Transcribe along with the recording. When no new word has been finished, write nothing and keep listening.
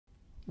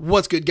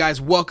What's good,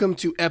 guys? Welcome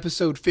to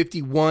episode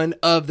 51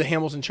 of the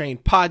Hamilton Train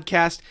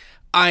podcast.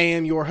 I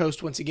am your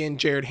host once again,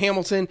 Jared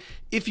Hamilton.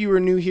 If you are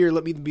new here,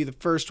 let me be the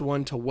first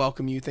one to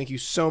welcome you. Thank you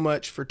so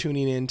much for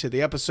tuning in to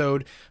the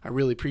episode. I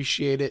really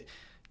appreciate it.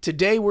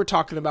 Today, we're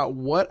talking about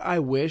what I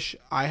wish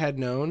I had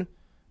known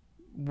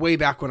way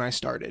back when I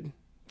started.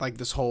 Like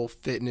this whole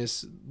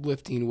fitness,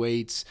 lifting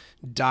weights,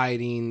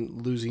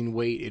 dieting, losing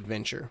weight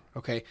adventure,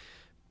 okay?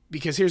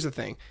 Because here's the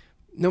thing.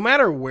 No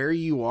matter where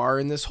you are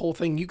in this whole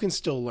thing, you can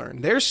still learn.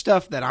 There's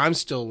stuff that I'm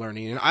still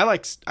learning, and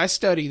I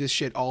study this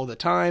shit all the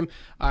time.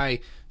 I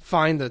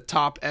find the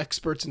top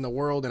experts in the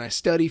world, and I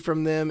study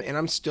from them, and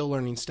I'm still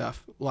learning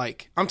stuff.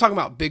 Like, I'm talking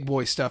about big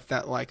boy stuff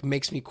that, like,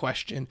 makes me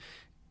question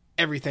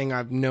everything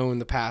I've known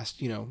the past,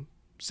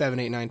 7,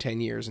 8, 9, 10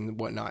 years and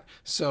whatnot.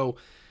 So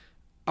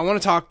I want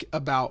to talk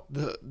about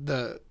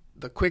the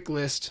quick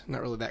list,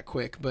 not really that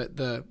quick, but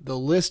the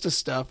list of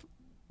stuff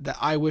that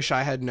I wish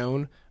I had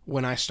known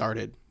when I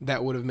started.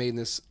 That would have made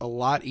this a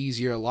lot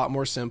easier, a lot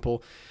more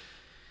simple.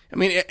 I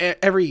mean,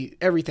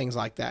 everything's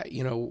like that.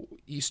 You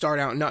start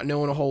out not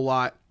knowing a whole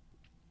lot,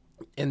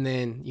 and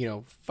then,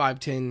 5,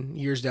 10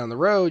 years down the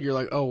road, you're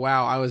like, oh,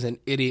 wow, I was an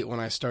idiot when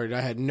I started.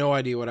 I had no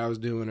idea what I was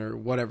doing or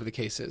whatever the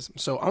case is.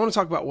 So I want to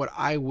talk about what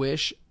I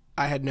wish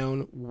I had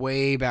known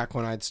way back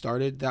when I'd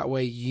started. That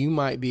way you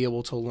might be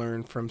able to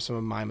learn from some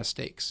of my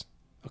mistakes.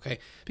 Okay?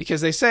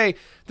 Because they say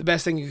the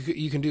best thing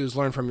you can do is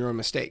learn from your own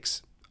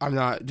mistakes. I'm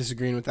not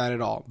disagreeing with that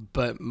at all.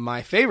 But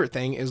my favorite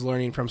thing is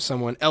learning from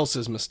someone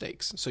else's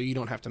mistakes so you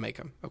don't have to make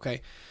them.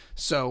 Okay?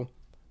 So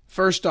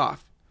first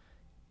off,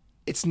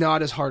 it's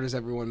not as hard as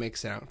everyone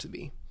makes it out to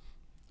be.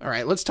 All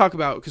right, let's talk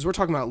about, because we're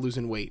talking about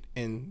losing weight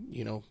and,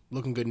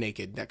 looking good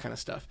naked, that kind of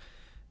stuff.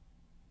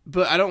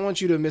 But I don't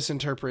want you to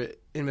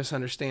misinterpret and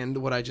misunderstand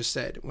what I just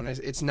said.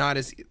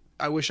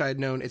 I wish I had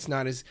known it's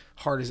not as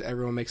hard as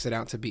everyone makes it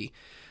out to be.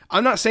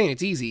 I'm not saying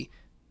it's easy,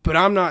 but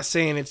I'm not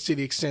saying it's to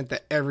the extent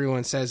that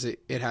everyone says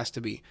it has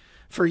to be.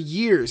 For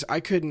years, I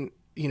couldn't,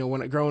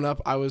 growing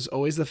up, I was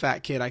always the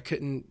fat kid.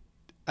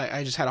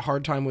 I just had a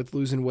hard time with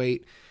losing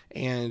weight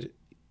and,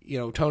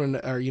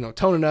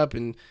 toning up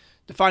and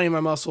defining my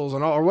muscles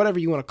and all, or whatever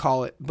you want to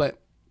call it. But,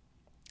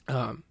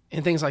 and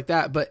things like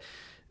that. But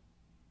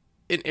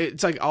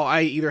it's like,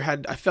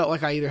 I felt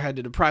like I either had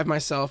to deprive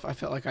myself. I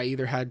felt like I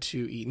either had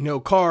to eat no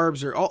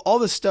carbs or all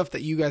this stuff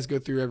that you guys go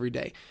through every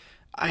day.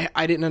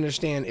 I didn't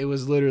understand. It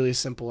was literally as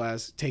simple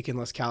as taking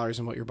less calories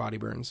than what your body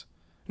burns.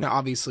 Now,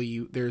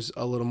 obviously, there's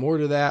a little more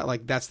to that.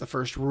 Like, that's the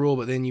first rule,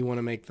 but then you want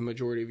to make the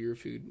majority of your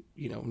food,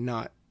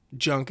 not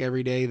junk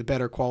every day, the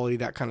better quality,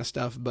 that kind of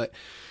stuff. But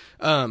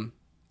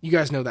you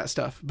guys know that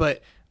stuff.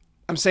 But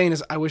I'm saying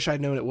is I wish I'd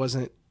known it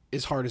wasn't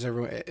as hard as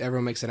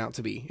everyone makes it out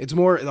to be. It's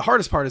more, the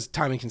hardest part is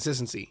time and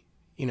consistency,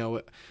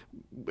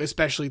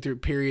 especially through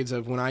periods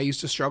of when I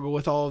used to struggle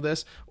with all of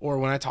this, or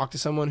when I talk to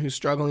someone who's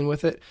struggling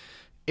with it.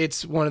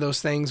 It's one of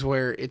those things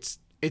where it's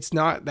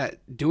not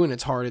doing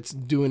it's hard. It's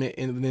doing it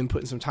and then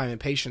putting some time and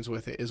patience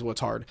with it is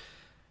what's hard.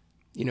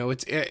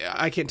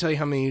 I can't tell you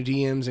how many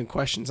DMs and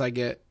questions I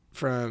get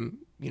from,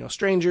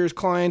 strangers,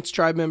 clients,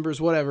 tribe members,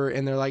 whatever.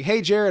 And they're like,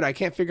 hey, Jared, I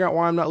can't figure out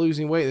why I'm not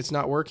losing weight. It's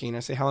not working. I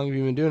say, how long have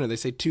you been doing it? They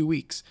say 2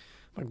 weeks.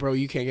 I'm like, bro,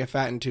 you can't get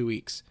fat in 2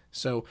 weeks.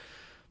 So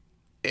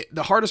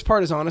the hardest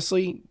part is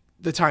honestly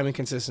the time and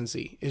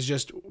consistency, is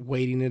just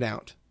waiting it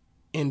out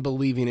and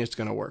believing it's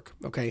going to work.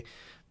 Okay.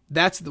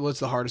 That's what's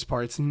the hardest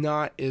part. It's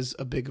not as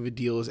a big of a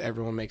deal as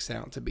everyone makes it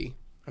out to be.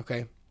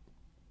 Okay.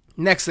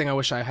 Next thing I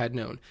wish I had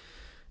known.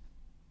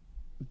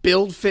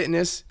 Build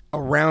fitness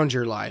around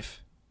your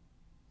life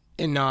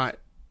and not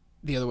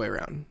the other way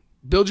around.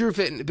 Build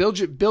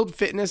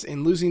fitness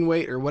and losing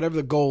weight or whatever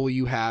the goal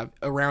you have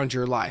around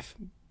your life,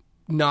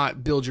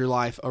 not build your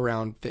life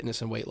around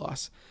fitness and weight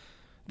loss.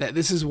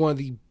 This is one of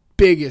the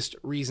biggest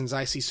reasons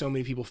I see so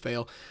many people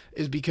fail,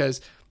 is because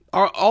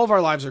all of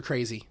our lives are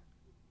crazy.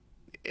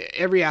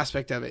 Every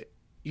aspect of it.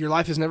 Your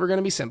life is never going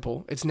to be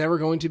simple. It's never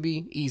going to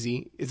be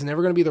easy. It's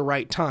never going to be the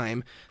right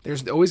time.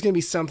 There's always going to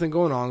be something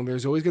going on.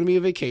 There's always going to be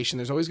a vacation.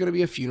 There's always going to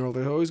be a funeral.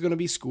 There's always going to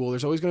be school.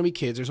 There's always going to be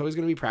kids. There's always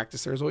going to be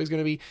practice. There's always going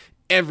to be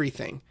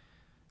everything.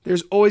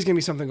 There's always going to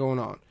be something going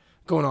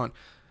on.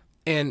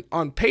 And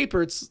on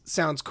paper, it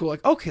sounds cool.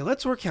 Like, okay,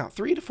 let's work out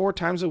 3 to 4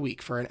 times a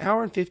week for an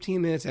hour and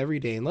 15 minutes every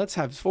day. And let's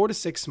have 4 to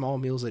 6 small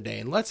meals a day.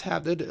 And let's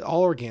have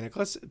all organic.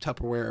 Let's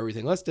Tupperware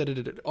everything. Let's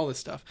all this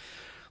stuff.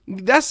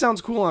 That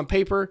sounds cool on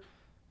paper,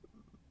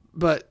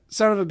 but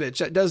son of a bitch,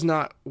 that does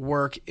not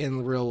work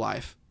in real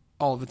life.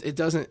 All of it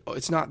doesn't.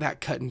 It's not that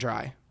cut and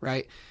dry,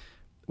 right?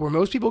 Where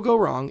most people go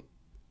wrong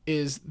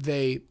is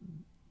they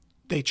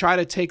try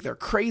to take their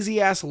crazy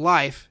ass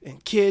life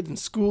and kids and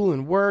school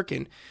and work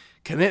and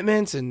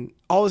commitments and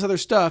all this other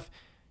stuff,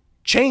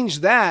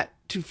 change that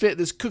to fit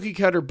this cookie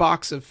cutter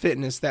box of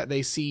fitness that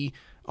they see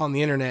on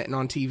the internet and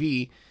on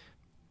TV.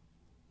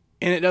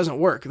 And it doesn't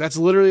work. That's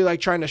literally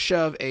like trying to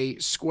shove a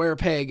square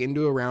peg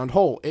into a round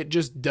hole. It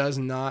just does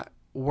not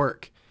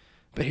work.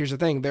 But here's the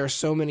thing. There are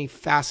so many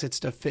facets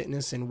to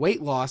fitness and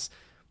weight loss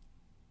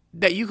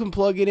that you can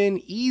plug it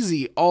in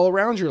easy all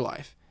around your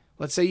life.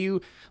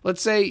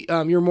 Let's say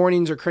your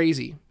mornings are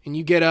crazy and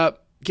you get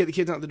up, get the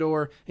kids out the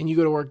door, and you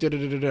go to work.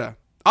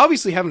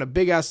 Obviously, having a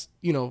big ass,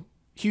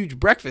 huge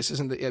breakfast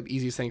isn't the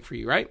easiest thing for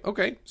you, right?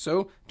 Okay,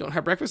 so don't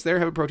have breakfast there.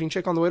 Have a protein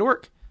shake on the way to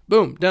work.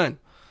 Boom, done.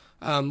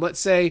 Let's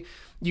say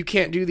you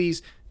can't do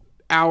these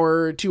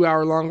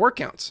 2-hour long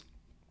workouts.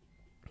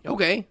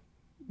 Okay,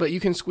 but you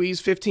can squeeze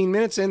 15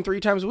 minutes in 3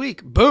 times a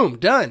week. Boom,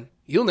 done.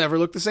 You'll never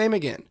look the same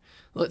again.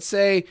 Let's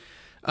say,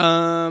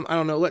 every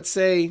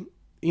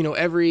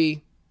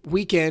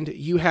weekend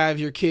you have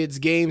your kids'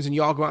 games and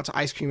you all go out to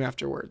ice cream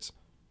afterwards.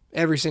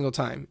 Every single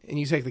time. And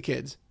you take the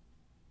kids.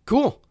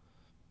 Cool.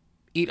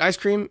 Eat ice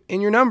cream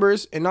in your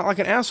numbers and not like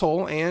an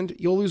asshole, and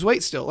you'll lose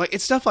weight still. Like,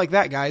 it's stuff like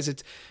that, guys.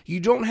 You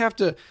don't have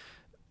to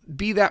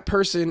be that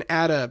person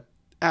at an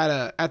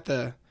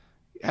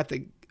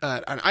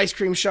ice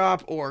cream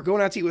shop or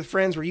going out to eat with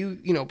friends where you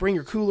bring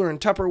your cooler and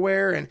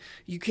Tupperware and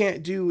you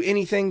can't do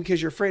anything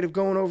because you're afraid of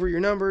going over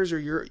your numbers, or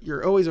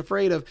you're always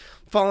afraid of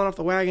falling off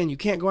the wagon. You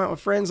can't go out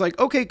with friends. Like,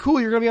 okay,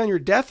 cool. You're going to be on your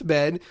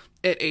deathbed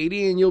at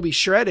 80 and you'll be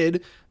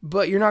shredded,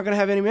 but you're not going to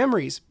have any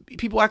memories.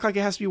 People act like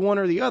it has to be one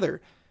or the other.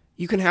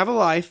 You can have a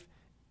life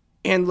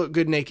and look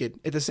good naked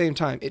at the same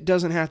time. It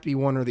doesn't have to be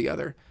one or the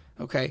other.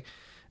 Okay.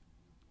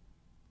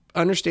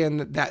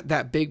 Understand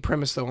that big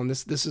premise though on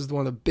this is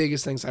one of the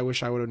biggest things I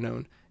wish I would have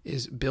known,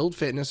 is build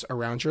fitness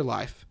around your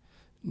life,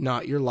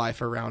 not your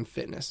life around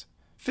fitness.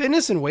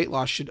 Fitness and weight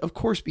loss should of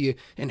course be,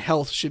 and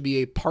health should be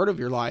a part of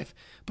your life,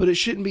 but it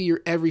shouldn't be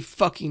your every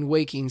fucking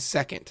waking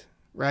second,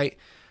 right?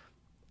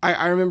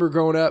 I remember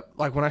growing up,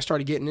 like when I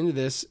started getting into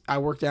this,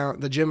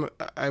 the gym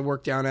I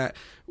worked down at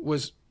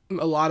was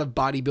a lot of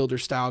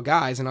bodybuilder style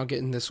guys, and I'll get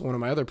in this one of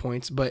my other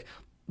points, but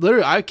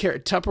literally I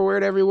carried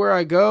Tupperware everywhere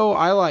I go.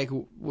 I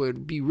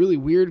would be really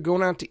weird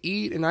going out to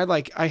eat, and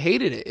I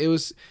hated it. It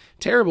was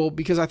terrible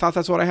because I thought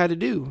that's what I had to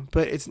do,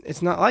 but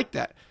it's not like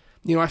that.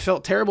 I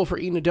felt terrible for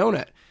eating a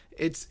donut.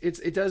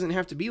 It doesn't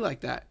have to be like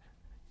that.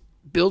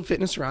 Build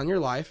fitness around your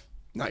life,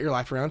 not your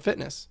life around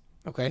fitness.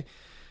 Okay.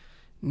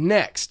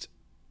 Next,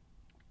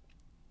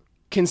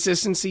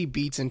 consistency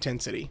beats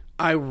intensity.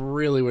 I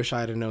really wish I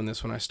had known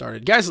this when I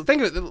started. Guys,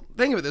 think of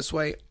it this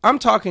way. I'm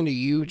talking to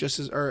you just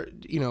as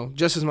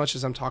much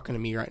as I'm talking to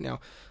me right now.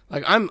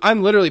 Like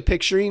I'm literally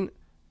picturing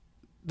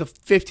the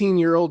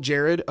 15-year-old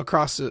Jared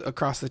across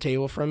the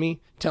table from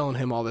me, telling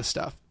him all this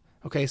stuff.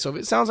 Okay, so if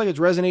it sounds like it's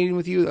resonating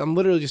with you, I'm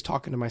literally just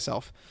talking to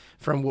myself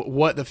from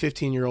what the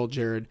 15-year-old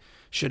Jared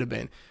should have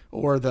been,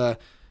 or the,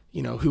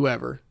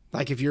 whoever.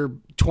 Like if you're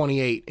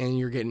 28 and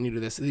you're getting new to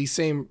this, these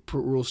same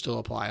rules still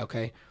apply.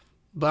 Okay.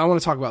 But I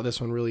want to talk about this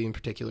one really in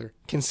particular.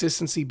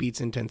 Consistency beats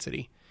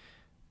intensity.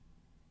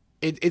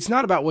 It's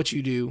not about what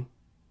you do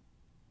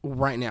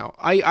right now.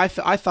 I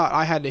thought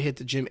I had to hit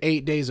the gym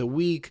 8 days a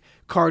week,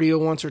 cardio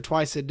once or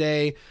twice a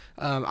day.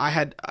 I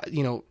had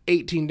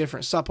 18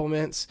 different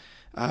supplements.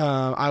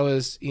 I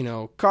was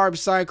carb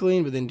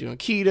cycling, but then doing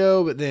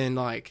keto, but then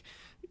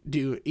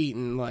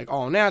eating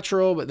all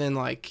natural, but then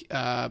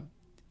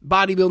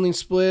bodybuilding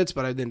splits.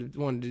 But I then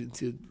wanted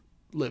to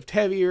lift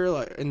heavier,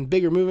 and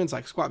bigger movements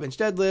like squat, bench,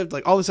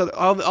 deadlift,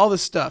 all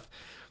this stuff.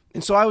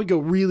 And so I would go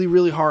really,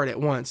 really hard at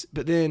once,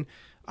 but then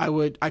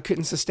I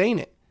couldn't sustain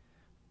it.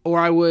 Or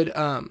I would,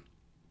 I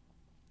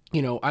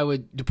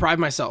would deprive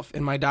myself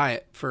in my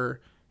diet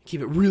keep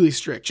it really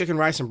strict, chicken,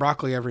 rice, and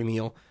broccoli every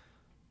meal,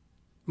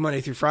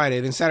 Monday through Friday.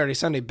 Then Saturday,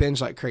 Sunday,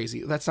 binge like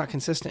crazy. That's not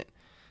consistent.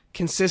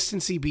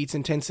 Consistency beats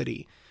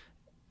intensity.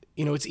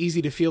 It's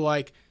easy to feel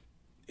like,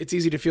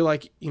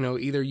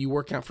 either you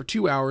work out for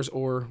 2 hours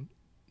or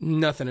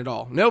nothing at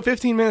all. No,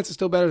 15 minutes is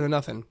still better than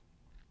nothing.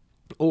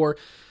 Or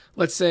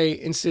let's say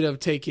instead of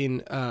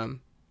taking,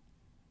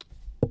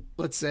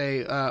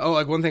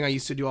 one thing I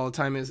used to do all the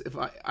time is if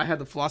I had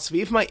the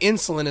philosophy, if my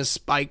insulin is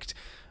spiked,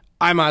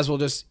 I might as well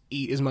just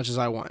eat as much as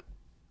I want.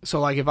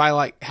 So if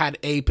I had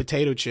a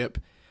potato chip,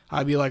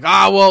 I'd be like,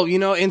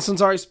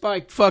 insulin's already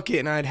spiked, fuck it.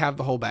 And I'd have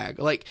the whole bag.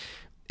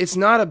 It's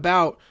not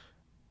about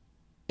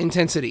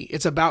intensity.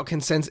 It's about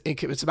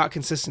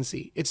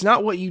consistency. It's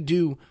not what you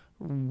do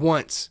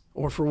once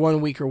or for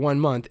 1 week or 1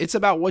 month. It's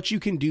about what you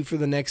can do for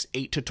the next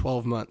 8 to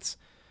 12 months.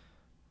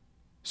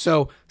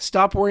 So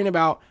stop worrying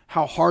about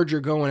how hard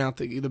you're going out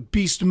the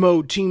beast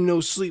mode, team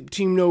no sleep,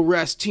 team no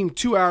rest, team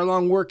 2-hour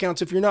long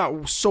workouts. If you're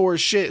not sore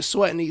as shit,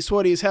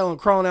 sweaty as hell and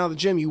crawling out of the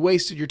gym, you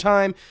wasted your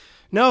time.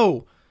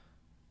 No,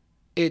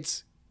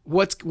 it's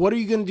what are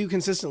you going to do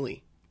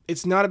consistently?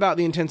 It's not about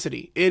the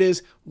intensity. It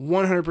is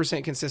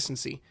 100%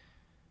 consistency.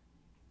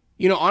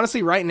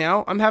 Honestly, right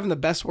now I'm having the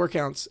best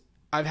workouts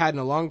I've had in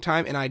a long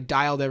time, and I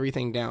dialed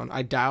everything down.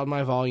 I dialed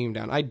my volume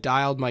down. I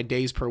dialed my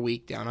days per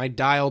week down. I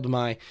dialed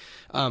my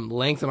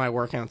length of my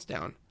workouts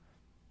down.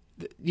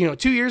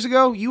 2 years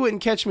ago, you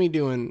wouldn't catch me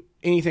doing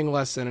anything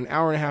less than an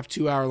hour and a half,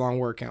 2-hour long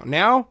workout.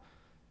 Now,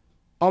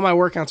 all my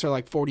workouts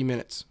are 40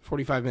 minutes,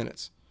 45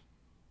 minutes.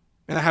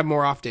 And I have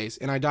more off days,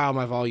 and I dial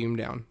my volume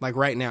down,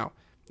 right now.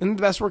 And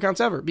the best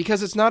workouts ever,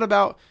 because it's not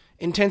about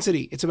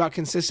intensity. It's about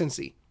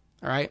consistency.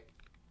 All right?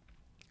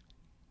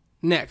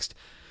 Next.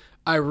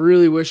 I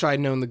really wish I'd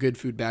known the good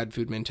food, bad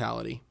food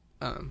mentality.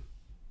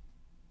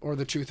 or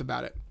the truth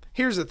about it.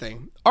 Here's the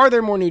thing. Are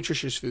there more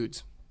nutritious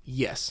foods?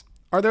 Yes.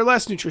 Are there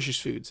less nutritious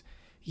foods?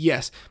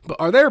 Yes. But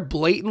are there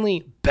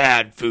blatantly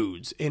bad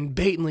foods and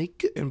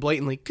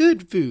blatantly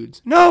good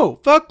foods? No.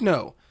 Fuck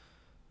no.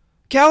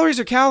 Calories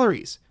are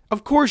calories.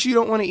 Of course you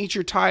don't want to eat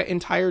your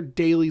entire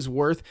daily's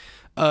worth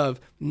of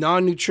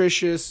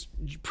non-nutritious,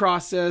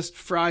 processed,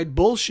 fried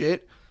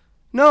bullshit.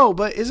 No,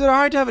 but is it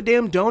alright to have a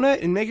damn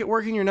donut and make it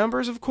work in your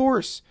numbers? Of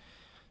course.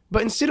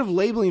 But instead of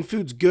labeling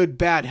foods good,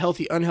 bad,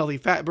 healthy, unhealthy,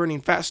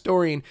 fat-burning,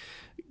 fat-storing,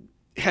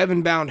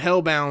 heaven-bound,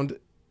 hell-bound,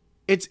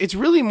 it's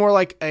really more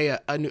like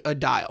a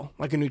dial,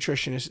 like a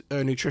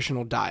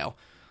nutritional dial.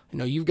 You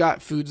know, you've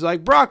got foods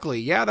like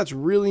broccoli. Yeah, that's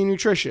really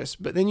nutritious.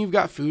 But then you've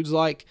got foods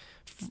like,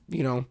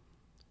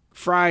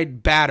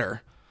 fried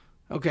batter.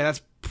 Okay,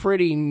 that's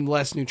pretty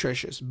less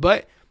nutritious.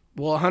 But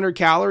will 100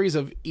 calories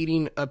of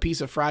eating a piece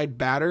of fried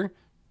batter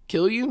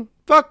kill you?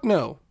 Fuck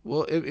no.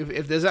 Well,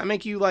 if does that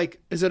make you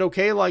like, is it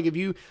okay? Like if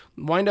you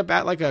wind up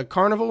at like a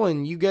carnival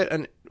and you get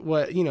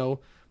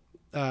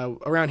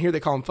around here they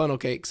call them funnel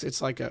cakes.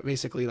 It's like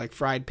basically like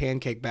fried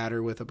pancake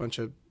batter with a bunch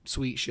of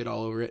sweet shit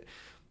all over it.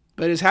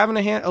 But is having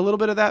a little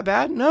bit of that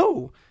bad?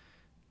 No.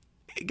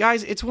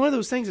 Guys, it's one of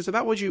those things. It's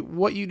about what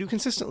you do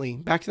consistently.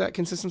 Back to that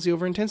consistency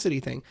over intensity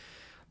thing.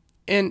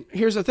 And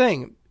here's the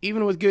thing.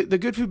 Even with the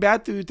good food,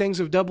 bad food things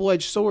of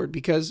double-edged sword,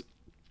 because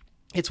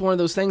it's one of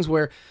those things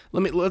where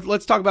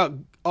let's talk about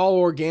all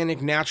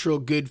organic, natural,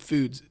 good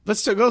foods.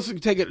 Let's take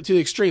it to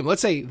the extreme.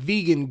 Let's say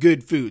vegan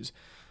good foods.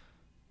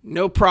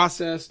 No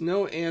processed,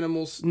 no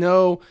animals,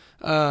 no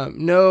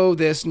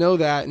this, no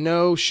that,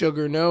 no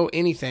sugar, no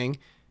anything.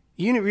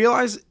 You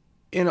realize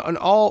in an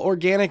all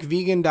organic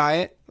vegan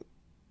diet,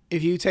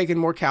 if you take in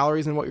more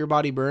calories than what your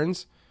body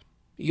burns,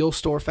 you'll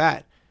store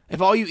fat.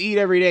 If all you eat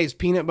every day is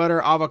peanut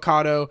butter,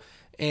 avocado,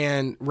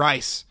 and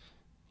rice,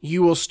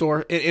 you will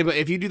store,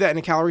 if you do that in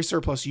a calorie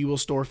surplus, you will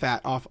store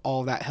fat off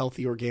all that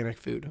healthy organic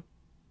food,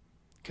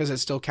 because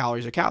it's still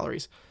calories are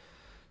calories.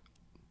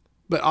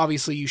 But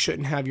obviously you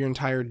shouldn't have your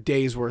entire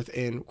day's worth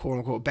in quote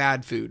unquote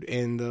bad food,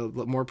 and the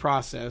more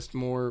processed,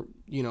 more,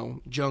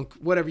 junk,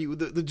 whatever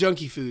the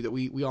junky food that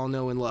we all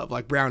know and love,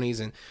 like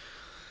brownies and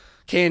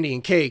candy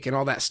and cake and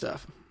all that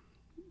stuff.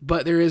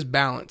 But there is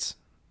balance.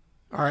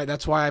 All right.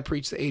 That's why I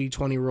preach the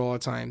 80-20 rule all the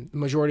time. The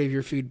majority of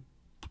your food,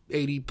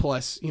 80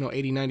 plus,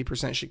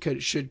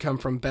 80-90% should come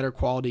from better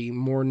quality,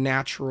 more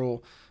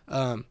natural,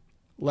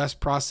 less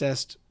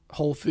processed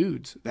whole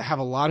foods that have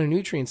a lot of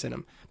nutrients in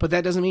them. But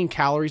that doesn't mean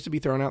calories to be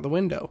thrown out the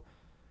window.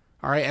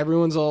 All right.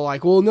 Everyone's all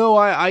like, well, no,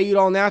 I eat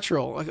all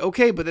natural. Like,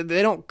 okay, but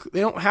they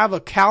don't have a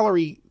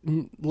calorie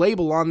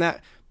label on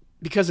that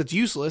because it's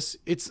useless.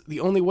 It's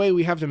the only way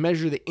we have to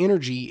measure the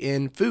energy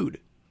in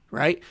food.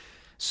 Right.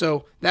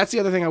 So that's the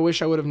other thing I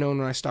wish I would have known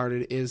when I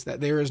started, is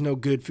that there is no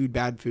good food,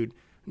 bad food.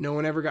 No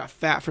one ever got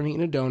fat from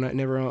eating a donut.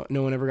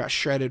 No one ever got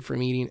shredded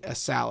from eating a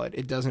salad.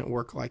 It doesn't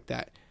work like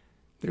that.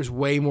 There's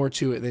way more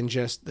to it than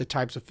just the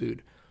types of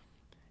food.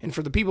 And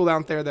for the people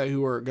out there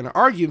who are going to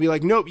argue and be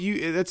like, nope,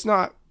 it's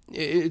not,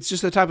 it's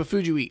just the type of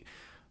food you eat.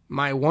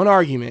 My one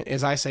argument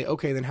is I say,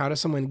 okay, then how does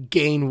someone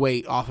gain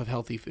weight off of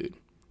healthy food?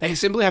 They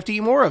simply have to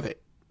eat more of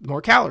it,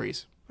 more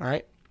calories. All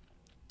right.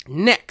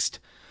 Next.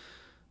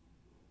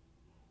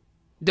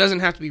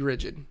 Doesn't have to be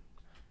rigid.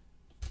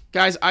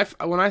 Guys,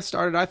 when I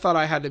started, I thought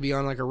I had to be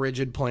on like a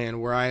rigid plan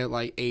where I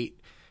like ate,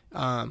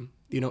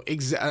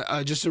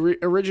 just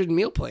a rigid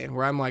meal plan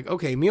where I'm like,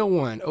 okay, meal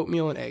 1,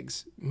 oatmeal and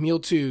eggs.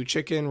 Meal 2,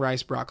 chicken,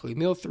 rice, broccoli.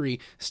 Meal 3,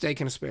 steak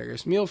and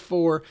asparagus. Meal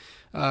 4,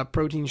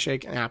 protein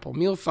shake and apple.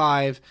 Meal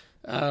 5,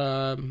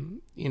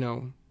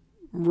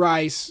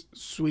 rice,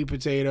 sweet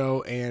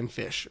potato, and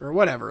fish or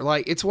whatever.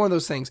 Like, it's one of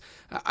those things.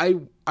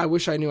 I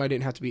wish I knew I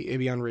didn't have to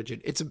be on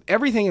rigid.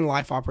 Everything in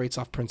life operates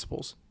off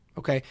principles.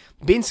 Okay.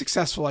 Being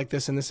successful like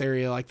this in this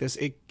area like this,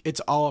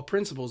 it's all a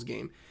principles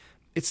game.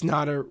 It's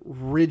not a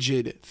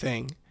rigid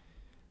thing.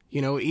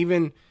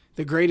 Even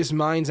the greatest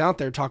minds out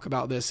there talk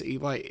about this.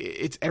 Like,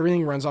 it's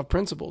everything runs off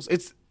principles.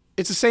 It's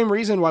the same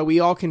reason why we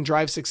all can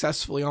drive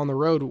successfully on the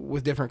road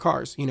with different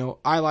cars.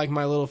 I like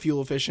my little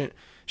fuel efficient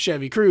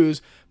Chevy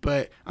Cruze,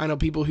 but I know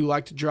people who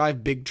like to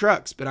drive big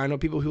trucks, but I know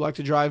people who like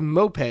to drive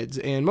mopeds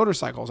and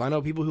motorcycles. I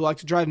know people who like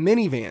to drive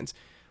minivans.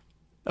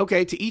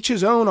 Okay, to each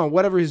his own on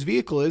whatever his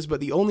vehicle is,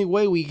 but the only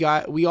way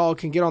we all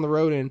can get on the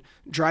road and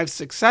drive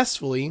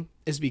successfully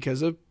is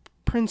because of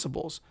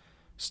principles.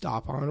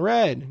 Stop on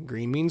red.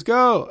 Green means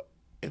go.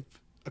 If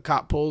a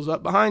cop pulls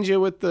up behind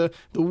you with the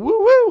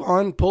woo-woo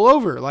on, pull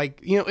over.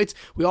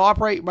 We all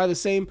operate by the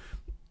same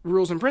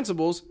rules and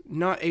principles,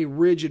 not a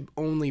rigid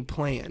only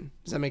plan.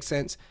 Does that make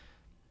sense?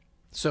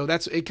 So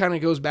it kind of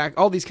goes back,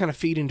 all these kind of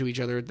feed into each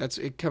other.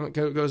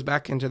 Goes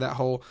back into that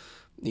whole,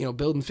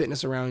 building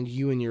fitness around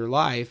you and your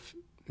life,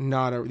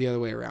 not the other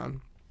way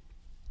around.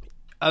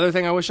 Other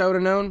thing I wish I would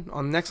have known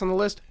next on the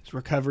list is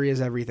recovery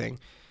is everything.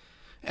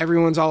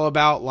 Everyone's all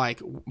about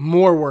like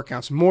more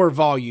workouts, more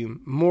volume,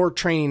 more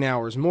training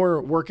hours,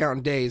 more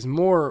workout days,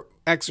 more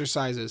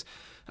exercises,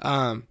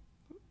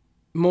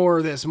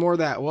 more this, more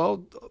that.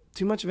 Well,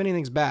 too much of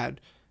anything's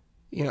bad.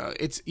 You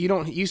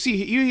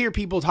hear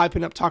people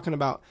talking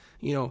about,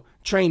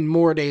 train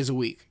more days a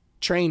week,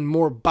 train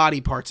more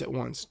body parts at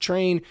once,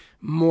 train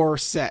more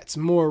sets,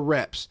 more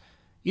reps.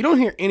 You don't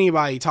hear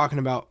anybody talking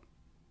about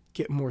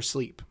get more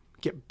sleep,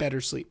 get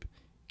better sleep,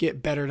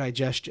 get better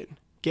digestion,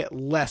 get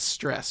less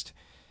stressed,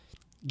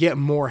 get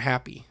more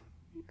happier,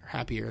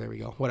 there we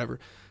go, whatever.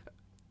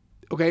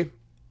 Okay,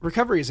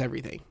 recovery is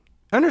everything.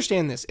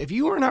 Understand this. If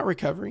you are not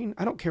recovering,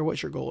 I don't care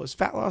what your goal is,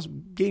 fat loss,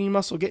 gaining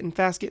muscle, getting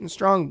fast, getting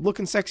strong,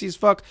 looking sexy as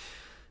fuck,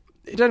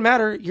 it doesn't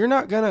matter. You're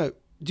not going to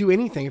do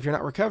anything if you're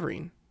not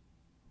recovering.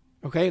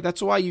 Okay,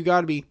 that's why you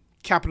got to be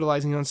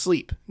capitalizing on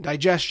sleep,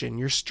 digestion,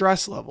 your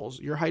stress levels,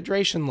 your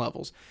hydration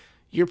levels.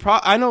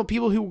 I know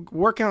people who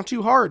work out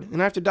too hard and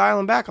I have to dial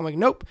them back. I'm like,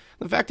 nope,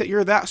 the fact that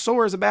you're that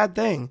sore is a bad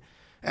thing.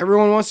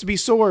 Everyone wants to be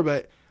sore,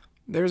 but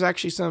there's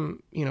actually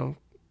some,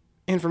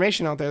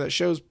 information out there that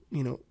shows,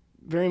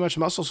 very much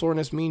muscle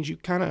soreness means you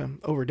kind of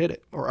overdid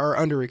it or are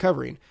under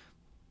recovering.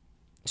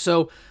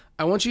 So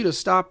I want you to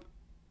stop.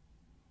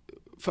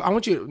 I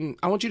want you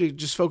to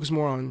just focus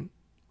more on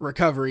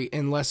recovery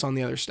and less on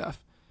the other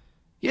stuff.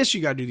 Yes,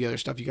 you got to do the other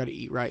stuff. You got to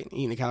eat right,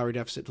 eat in a calorie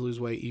deficit to lose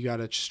weight. You got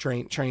to just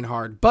train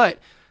hard. But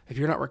if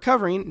you're not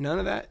recovering, none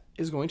of that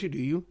is going to do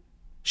you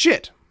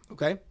shit.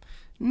 Okay.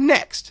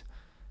 Next,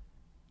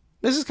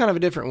 this is kind of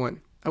a different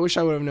one. I wish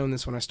I would have known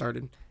this when I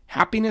started.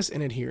 Happiness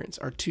and adherence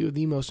are two of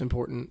the most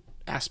important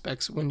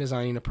aspects when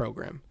designing a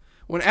program.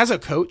 As a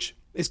coach,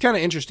 it's kind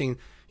of interesting,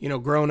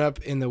 growing up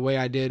in the way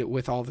I did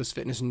with all this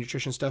fitness and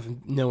nutrition stuff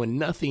and knowing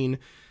nothing,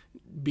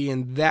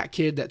 being that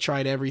kid that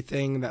tried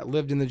everything, that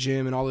lived in the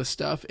gym and all this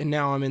stuff. And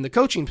now I'm in the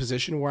coaching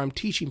position where I'm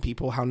teaching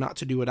people how not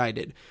to do what I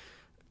did.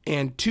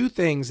 And two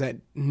things that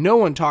no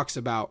one talks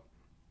about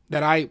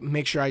that I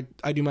make sure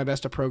I do my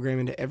best to program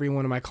into every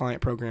one of my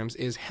client programs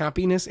is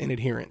happiness and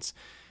adherence.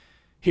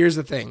 Here's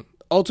the thing.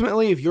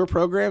 Ultimately, if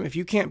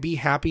you can't be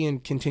happy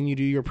and continue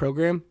to do your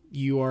program,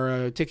 you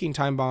are a ticking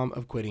time bomb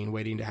of quitting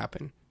waiting to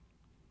happen.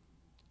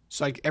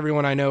 It's like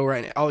everyone I know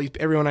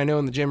everyone I know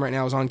in the gym right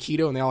now is on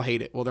keto and they all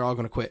hate it. Well, they're all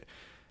going to quit.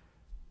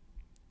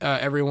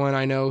 Everyone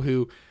I know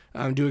who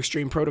do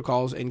extreme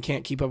protocols and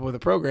can't keep up with a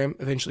program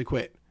eventually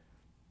quit.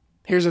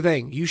 Here's the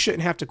thing. You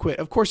shouldn't have to quit.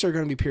 Of course, there are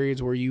going to be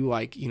periods where you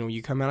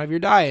you come out of your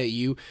diet,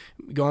 you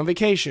go on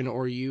vacation,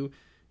 or you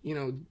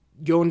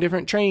go in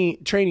different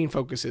training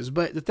focuses.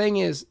 But the thing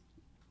is,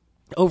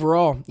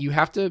 overall, you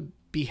have to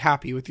be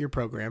happy with your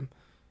program.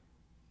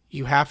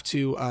 You have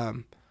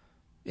to,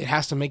 it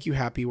has to make you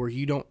happy where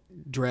you don't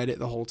dread it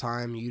the whole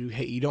time.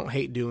 You don't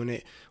hate doing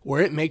it,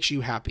 where it makes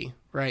you happy,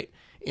 right?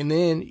 And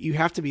then you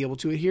have to be able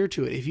to adhere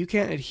to it. If you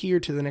can't adhere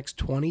to the next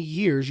 20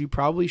 years, you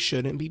probably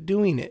shouldn't be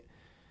doing it.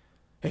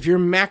 If you're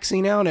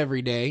maxing out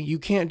every day, you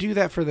can't do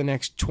that for the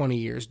next 20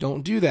 years.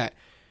 Don't do that.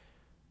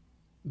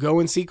 Go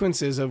in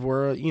sequences of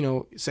where,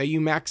 say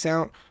you max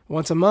out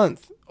once a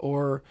month,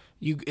 or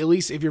you, at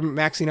least if you're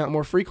maxing out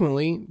more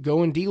frequently,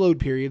 go in deload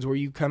periods where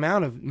you come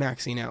out of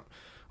maxing out,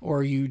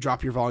 or you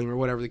drop your volume or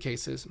whatever the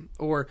case is.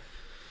 Or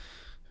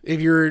if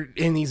you're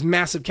in these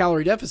massive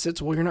calorie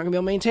deficits, well, you're not going to be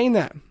able to maintain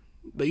that.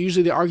 But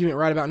usually the argument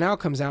right about now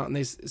comes out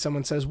and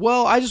someone says,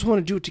 well, I just want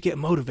to do it to get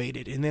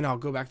motivated and then I'll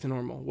go back to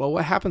normal. Well,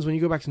 what happens when you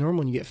go back to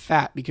normal and you get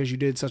fat because you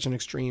did such an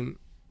extreme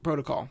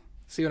protocol?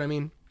 See what I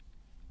mean?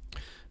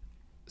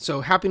 So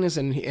happiness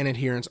and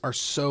adherence are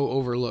so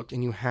overlooked,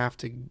 and you have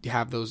to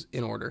have those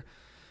in order.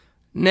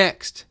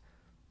 Next,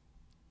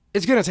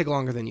 it's going to take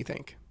longer than you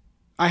think.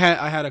 I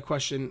had a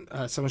question.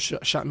 Someone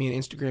shot me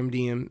an Instagram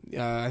DM,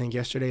 I think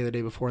yesterday or the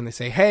day before, and they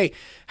say, hey,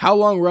 how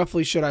long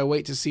roughly should I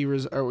wait to see,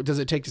 or does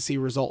it take to see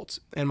results?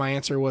 And my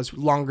answer was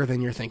longer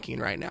than you're thinking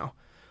right now.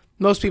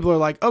 Most people are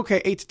like,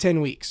 okay, 8 to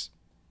 10 weeks.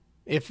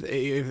 If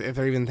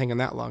they're even thinking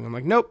that long. I'm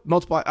like, nope,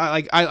 multiply.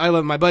 I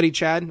love my buddy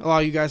Chad. A lot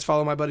of you guys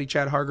follow my buddy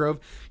Chad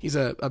Hargrove. He's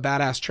a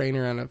badass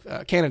trainer out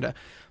of Canada.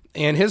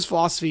 And his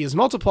philosophy is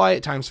multiply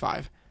it times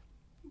 5.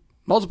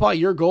 Multiply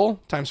your goal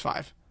times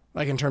 5.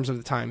 Like in terms of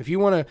the time. If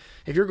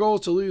your goal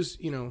is to lose,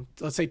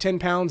 let's say 10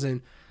 pounds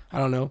in, I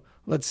don't know,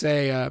 let's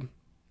say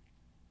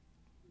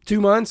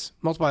 2 months,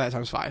 multiply that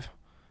times 5.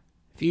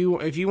 If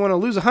you want to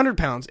lose 100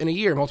 pounds in a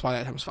year, multiply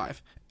that times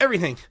 5.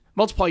 Everything,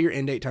 multiply your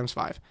end date times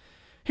 5.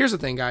 Here's the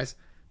thing, guys.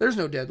 There's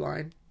no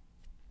deadline.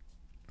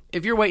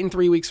 If you're waiting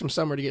 3 weeks from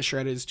summer to get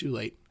shredded, it's too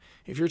late.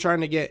 If you're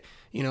trying to get,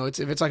 if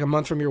it's like a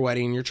month from your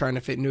wedding and you're trying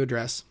to fit into a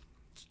dress,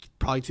 it's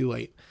probably too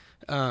late.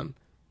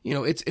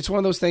 It's one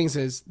of those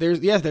things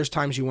there's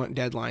times you want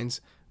deadlines,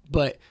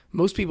 but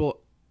most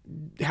people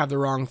have the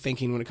wrong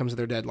thinking when it comes to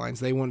their deadlines.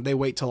 They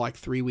wait till like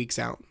 3 weeks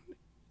out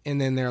and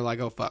then they're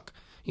like, oh fuck,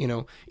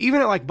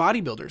 even at like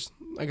bodybuilders,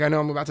 like I know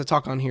I'm about to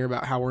talk on here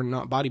about how we're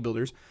not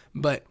bodybuilders,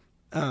 but,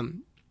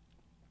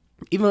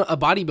 even a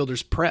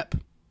bodybuilder's prep,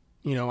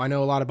 I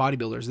know a lot of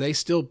bodybuilders, they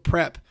still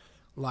prep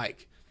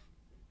like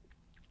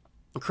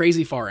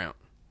crazy far out.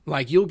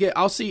 Like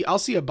I'll see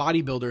a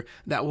bodybuilder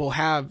that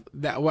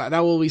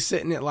will be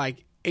sitting at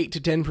like 8 to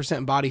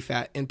 10% body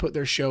fat and put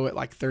their show at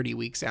like 30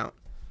 weeks out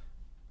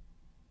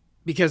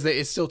because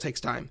it still takes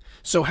time.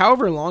 So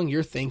however long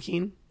you're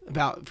thinking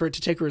about for it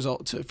to take a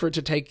result, for it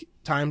to take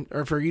time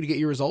or for you to get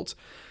your results,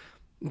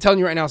 I'm telling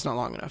you right now, it's not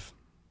long enough.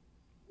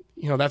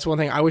 That's one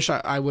thing I wish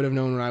I would have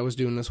known when I was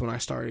doing this when I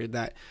started,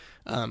 that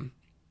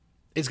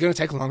it's going to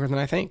take longer than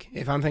I think.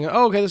 If I'm thinking,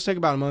 oh, okay, this will take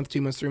about a month,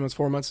 2 months, 3 months,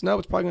 4 months. No,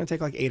 it's probably going to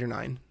take like 8 or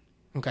 9.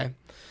 Okay.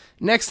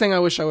 Next thing I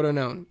wish I would have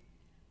known,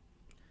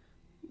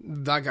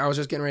 like I was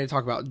just getting ready to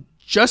talk about,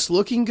 just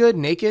looking good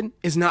naked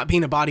is not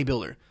being a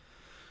bodybuilder.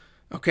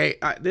 Okay,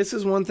 this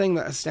is one thing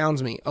that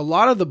astounds me. A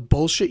lot of the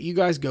bullshit you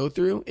guys go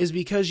through is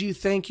because you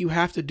think you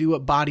have to do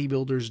what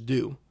bodybuilders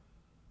do.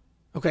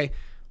 Okay,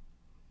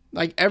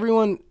 like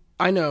everyone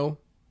I know,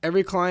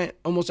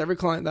 almost every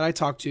client that I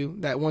talk to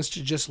that wants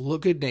to just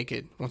look good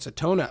naked, wants to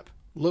tone up,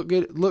 look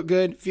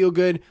good, feel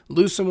good,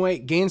 lose some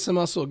weight, gain some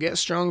muscle, get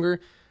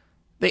stronger,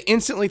 they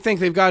instantly think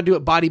they've got to do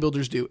what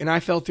bodybuilders do, and I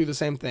fell through the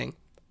same thing.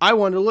 I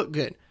wanted to look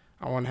good.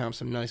 I wanted to have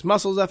some nice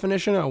muscle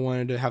definition. I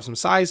wanted to have some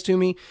size to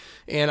me,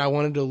 and I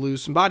wanted to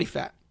lose some body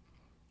fat.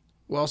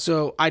 Well,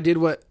 so I did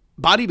what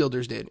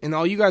bodybuilders did, and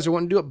all you guys are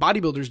wanting to do what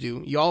bodybuilders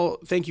do. Y'all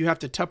think you have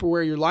to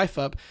Tupperware your life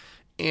up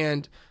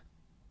and,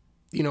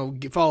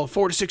 follow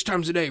 4 to 6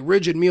 times a day,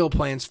 rigid meal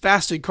plans,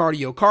 fasted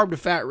cardio, carb to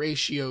fat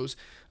ratios,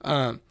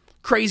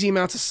 crazy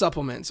amounts of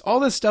supplements,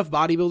 all this stuff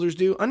bodybuilders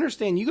do.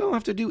 Understand, you don't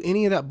have to do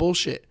any of that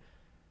bullshit.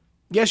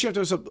 Yes, you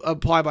have to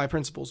apply by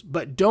principles,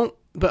 but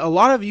a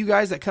lot of you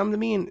guys that come to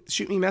me and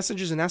shoot me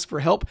messages and ask for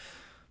help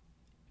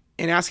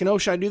and asking, oh,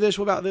 should I do this?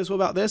 What about this? What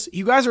about this?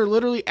 You guys are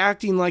literally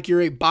acting like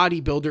you're a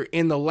bodybuilder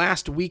in the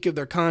last week of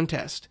their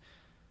contest,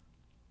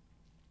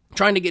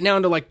 trying to get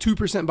down to like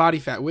 2% body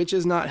fat, which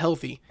is not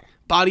healthy.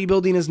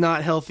 Bodybuilding is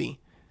not healthy.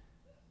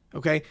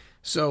 Okay.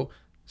 So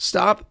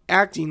stop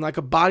acting like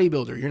a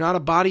bodybuilder. You're not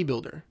a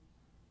bodybuilder.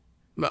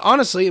 But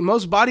honestly,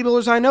 most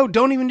bodybuilders I know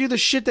don't even do the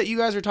shit that you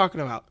guys are talking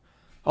about.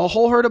 A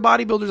whole herd of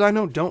bodybuilders I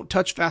know don't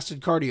touch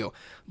fasted cardio.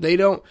 They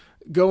don't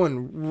go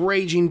in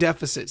raging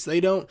deficits. They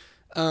don't,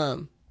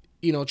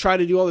 try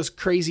to do all this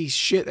crazy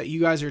shit that you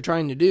guys are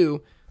trying to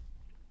do.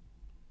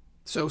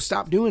 So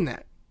stop doing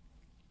that.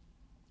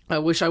 I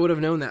wish I would have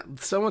known that.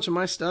 So much of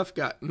my stuff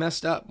got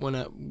messed up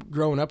when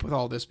growing up with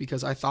all this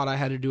because I thought I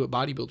had to do what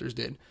bodybuilders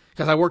did.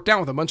 Because I worked out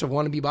with a bunch of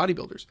wannabe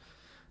bodybuilders.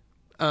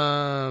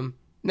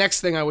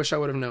 Next thing I wish I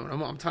would have known.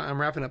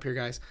 I'm wrapping up here,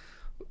 guys.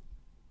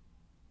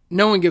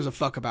 No one gives a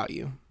fuck about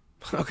you.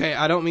 Okay,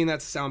 I don't mean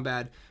that to sound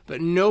bad,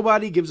 but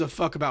nobody gives a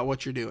fuck about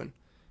what you're doing.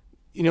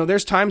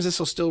 There's times this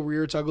will still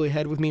rear its ugly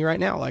head with me right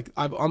now. Like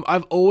I've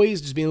always,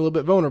 just being a little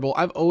bit vulnerable,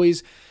 I've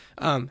always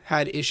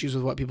had issues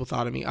with what people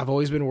thought of me. I've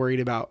always been worried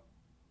about,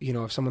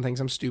 if someone thinks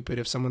I'm stupid,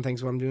 if someone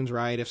thinks what I'm doing is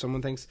right, if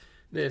someone thinks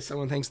this,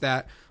 someone thinks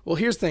that. Well,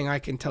 here's the thing I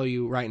can tell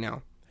you right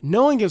now.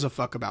 No one gives a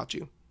fuck about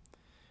you.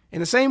 In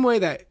the same way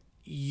that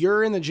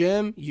you're in the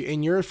gym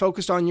and you're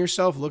focused on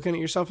yourself, looking at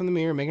yourself in the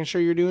mirror, making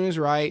sure you're doing is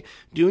right,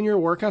 doing your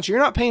workouts. You're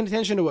not paying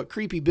attention to what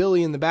creepy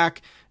Billy in the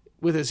back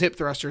with his hip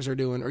thrusters are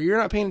doing, or you're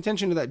not paying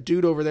attention to that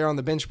dude over there on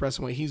the bench press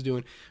and what he's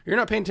doing. You're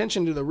not paying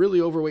attention to the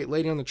really overweight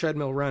lady on the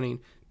treadmill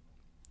running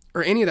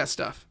or any of that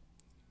stuff.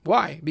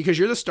 Why? Because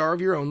you're the star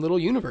of your own little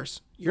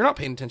universe. You're not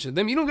paying attention to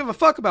them. You don't give a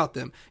fuck about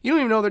them. You don't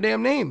even know their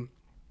damn name.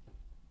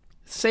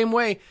 Same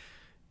way,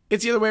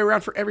 it's the other way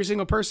around for every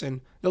single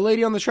person. The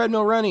lady on the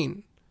treadmill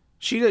running,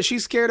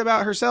 she's scared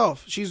about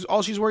herself.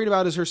 All she's worried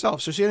about is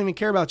herself. So she doesn't even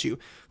care about you.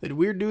 The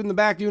weird dude in the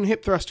back doing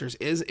hip thrusters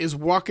is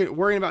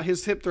worrying about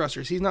his hip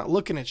thrusters. He's not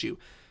looking at you.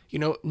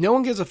 No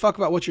one gives a fuck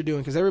about what you're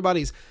doing because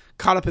everybody's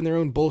caught up in their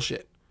own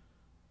bullshit.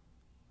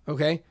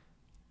 Okay?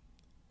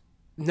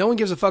 No one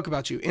gives a fuck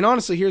about you. And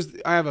honestly,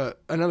 I have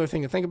another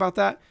thing to think about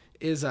that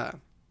is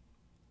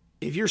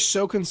if you're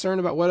so concerned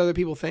about what other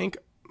people think,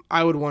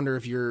 I would wonder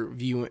if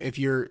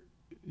you're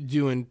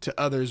doing to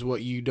others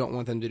what you don't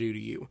want them to do to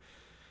you.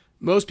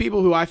 Most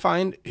people who I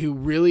find who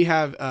really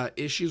have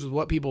issues with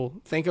what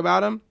people think about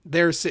them,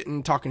 they're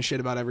sitting talking shit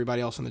about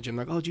everybody else in the gym.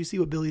 Like, oh, did you see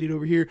what Billy did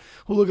over here?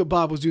 Oh, look at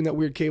Bob was doing that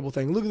weird cable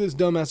thing. Look at this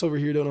dumbass over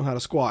here don't know how to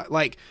squat.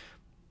 Like,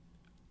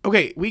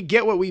 okay, we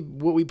get what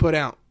we put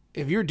out.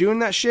 If you're doing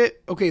that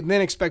shit, okay,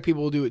 then expect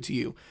people will do it to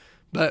you.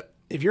 But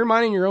if you're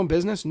minding your own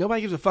business,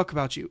 nobody gives a fuck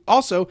about you.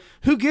 Also,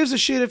 who gives a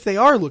shit if they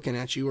are looking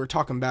at you or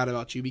talking bad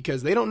about you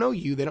because they don't know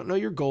you, they don't know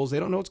your goals, they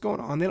don't know what's going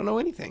on, they don't know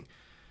anything.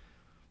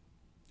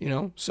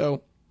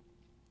 So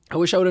I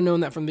wish I would have known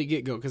that from the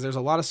get-go because there's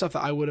a lot of stuff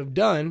that I would have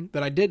done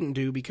that I didn't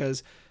do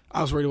because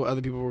I was worried what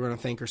other people were going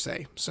to think or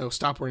say. So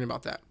stop worrying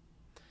about that.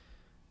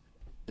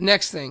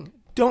 Next thing,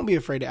 don't be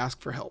afraid to ask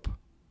for help.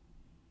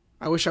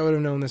 I wish I would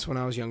have known this when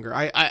I was younger.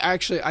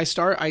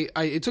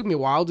 It took me a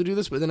while to do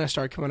this, but then I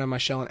started coming out of my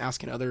shell and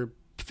asking other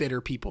fitter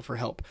people for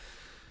help.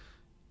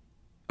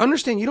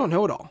 Understand you don't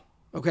know it all,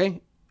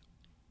 okay?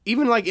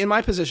 Even like in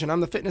my position, I'm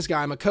the fitness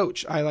guy, I'm a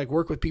coach. I like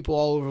work with people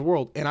all over the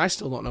world and I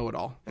still don't know it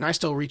all. And I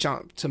still reach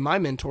out to my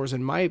mentors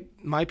and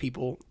my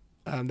people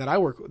that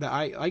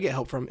I get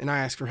help from and I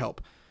ask for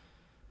help.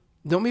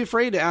 Don't be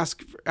afraid to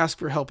ask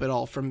for help at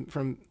all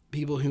from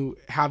people who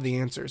have the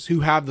answers, who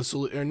have the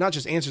solution, or not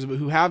just answers, but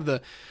who have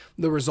the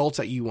results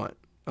that you want.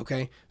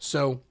 Okay.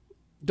 So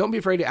don't be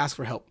afraid to ask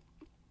for help.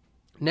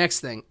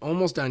 Next thing,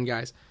 almost done,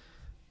 guys.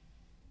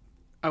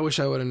 I wish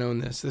I would have known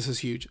this. This is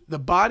huge. The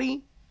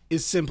body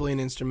is simply an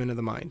instrument of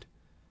the mind.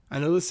 I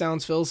know this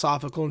sounds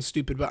philosophical and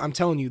stupid, but I'm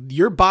telling you,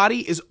 your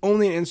body is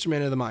only an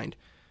instrument of the mind.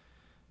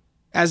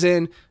 As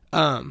in,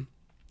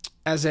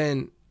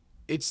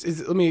 it's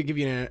let me give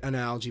you an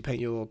analogy, paint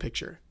you a little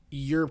picture.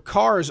 Your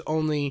car is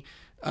only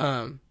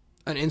an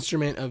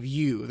instrument of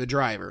you, the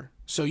driver.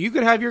 So you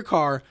could have your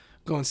car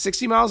going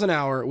 60 miles an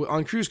hour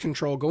on cruise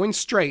control, going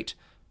straight,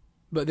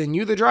 but then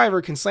you, the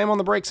driver, can slam on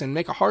the brakes and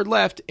make a hard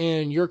left,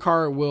 and your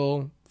car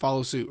will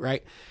follow suit,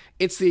 right?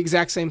 It's the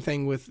exact same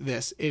thing with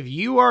this. If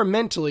you are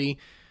mentally,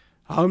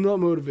 I'm not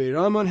motivated,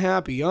 I'm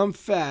unhappy, I'm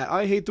fat,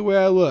 I hate the way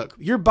I look,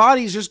 your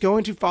body's just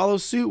going to follow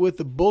suit with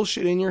the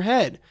bullshit in your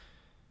head.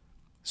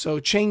 So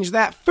change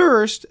that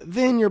first,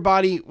 then your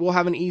body will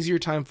have an easier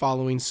time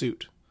following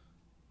suit.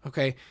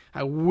 Okay?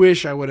 I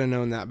wish I would have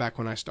known that back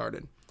when I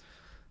started.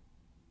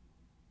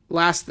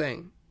 Last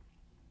thing.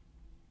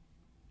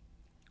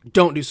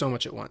 Don't do so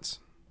much at once.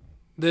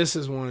 This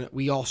is one that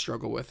we all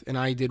struggle with, and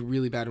I did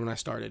really bad when I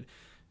started.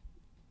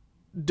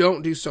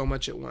 Don't do so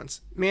much at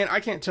once. Man,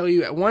 I can't tell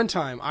you, at one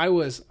time I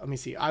was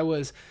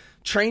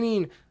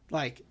training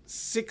like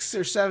 6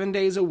 or 7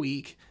 days a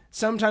week,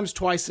 sometimes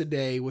twice a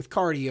day with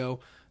cardio,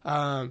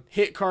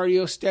 HIIT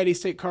cardio, steady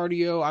state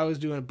cardio. I was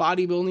doing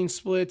bodybuilding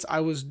splits. I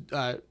was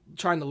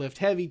trying to lift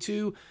heavy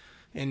too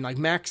and like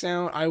max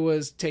out. I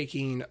was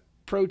taking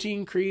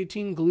protein,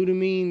 creatine,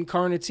 glutamine,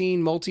 carnitine,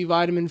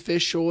 multivitamin,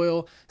 fish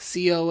oil,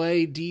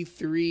 CLA,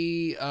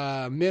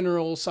 D3,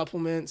 mineral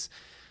supplements,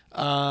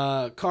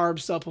 carb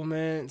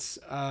supplements,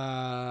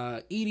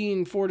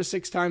 eating 4 to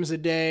 6 times a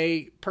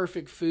day,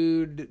 perfect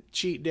food,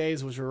 cheat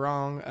days, which were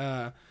wrong.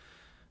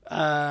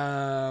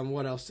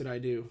 What else did I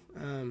do?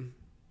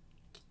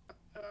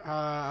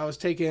 I was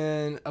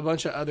taking a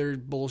bunch of other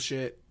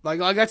bullshit. Like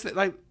that's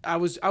like I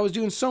was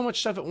doing so much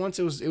stuff at once.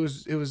 It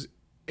was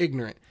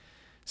ignorant.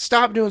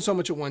 Stop doing so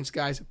much at once,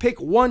 guys. Pick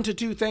 1 to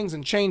 2 things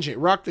and change it.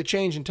 Rock the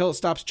change until it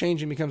stops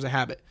changing and becomes a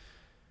habit.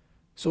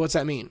 So what's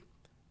that mean?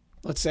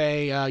 Let's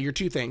say your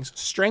 2 things: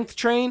 strength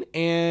train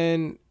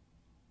and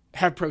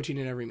have protein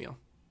in every meal.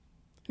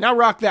 Now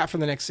rock that for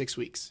the next 6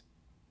 weeks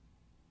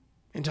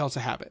until it's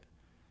a habit.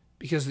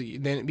 Because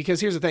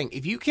here's the thing: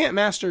 if you can't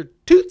master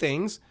 2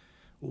 things,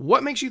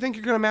 what makes you think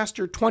you're going to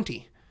master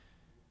 20?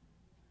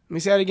 Let me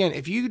say that again.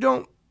 If you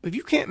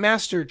can't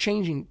master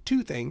changing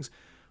 2 things,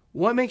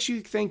 what makes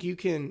you think you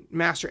can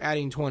master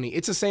adding 20?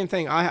 It's the same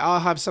thing. I'll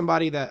have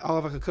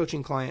a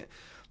coaching client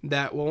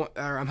that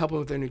I'm helping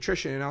with their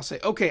nutrition, and I'll say,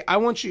 okay,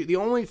 the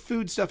only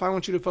food stuff I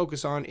want you to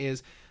focus on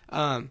is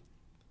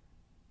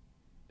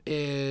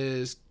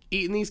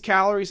eating these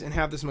calories and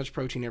have this much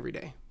protein every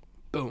day.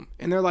 Boom.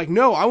 And they're like,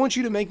 no, I want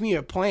you to make me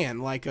a plan,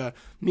 like a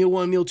meal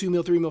 1, meal 2,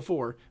 meal 3, meal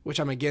 4, which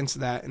I'm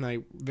against that, and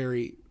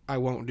I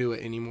won't do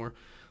it anymore.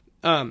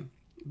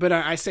 But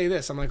I say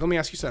this, I'm like, let me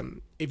ask you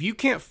something. If you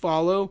can't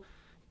follow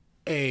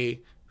a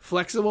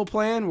flexible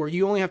plan where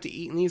you only have to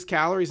eat in these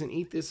calories and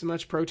eat this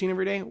much protein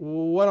every day,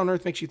 what on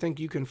earth makes you think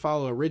you can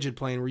follow a rigid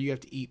plan where you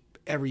have to eat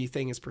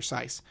everything is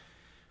precise?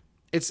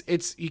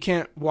 It's you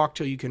can't walk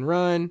till you can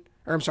run,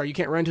 or I'm sorry, you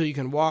can't run till you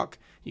can walk.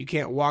 You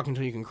can't walk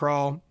until you can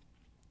crawl.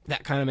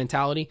 That kind of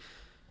mentality.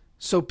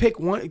 So pick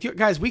one,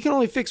 guys. We can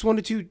only fix 1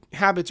 to 2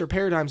 habits or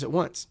paradigms at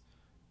once.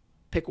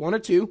 Pick 1 or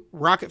 2,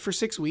 rock it for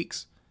 6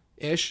 weeks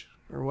ish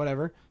or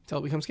whatever until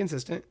it becomes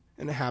consistent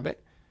and a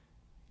habit.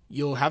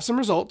 You'll have some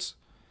results,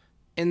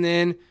 and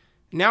then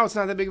now it's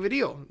not that big of a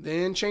deal.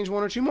 Then change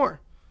 1 or 2 more.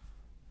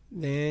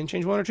 Then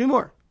change 1 or 2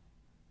 more.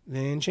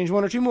 Then change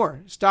 1 or 2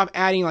 more. Stop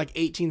adding like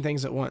 18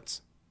 things at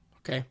once.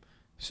 Okay,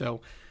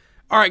 so.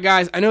 All right,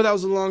 guys, I know that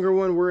was a longer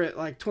one. We're at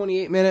like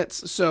 28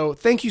 minutes. So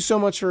thank you so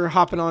much for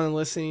hopping on and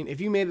listening. If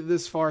you made it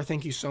this far,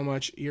 thank you so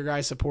much. Your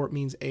guys' support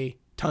means a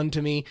ton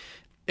to me.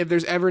 If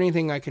there's ever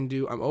anything I can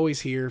do, I'm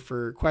always here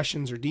for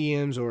questions or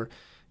DMs or,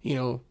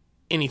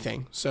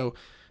 anything. So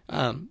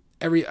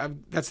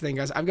that's the thing,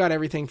 guys. I've got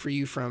everything for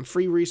you, from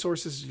free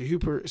resources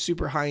to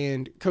super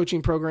high-end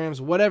coaching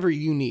programs, whatever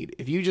you need.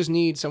 If you just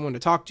need someone to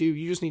talk to,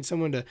 you just need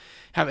someone to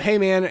have, hey,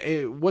 man,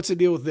 what's the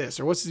deal with this?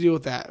 Or what's the deal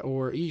with that?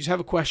 Or you just have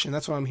a question.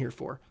 That's what I'm here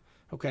for.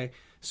 Okay?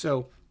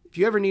 So if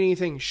you ever need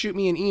anything, shoot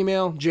me an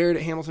email,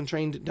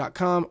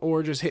 jared@hamiltontrained.com,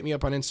 or just hit me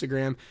up on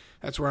Instagram.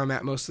 That's where I'm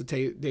at most of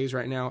the days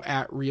right now,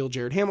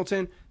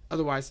 @RealJaredHamilton.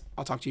 Otherwise,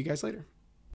 I'll talk to you guys later.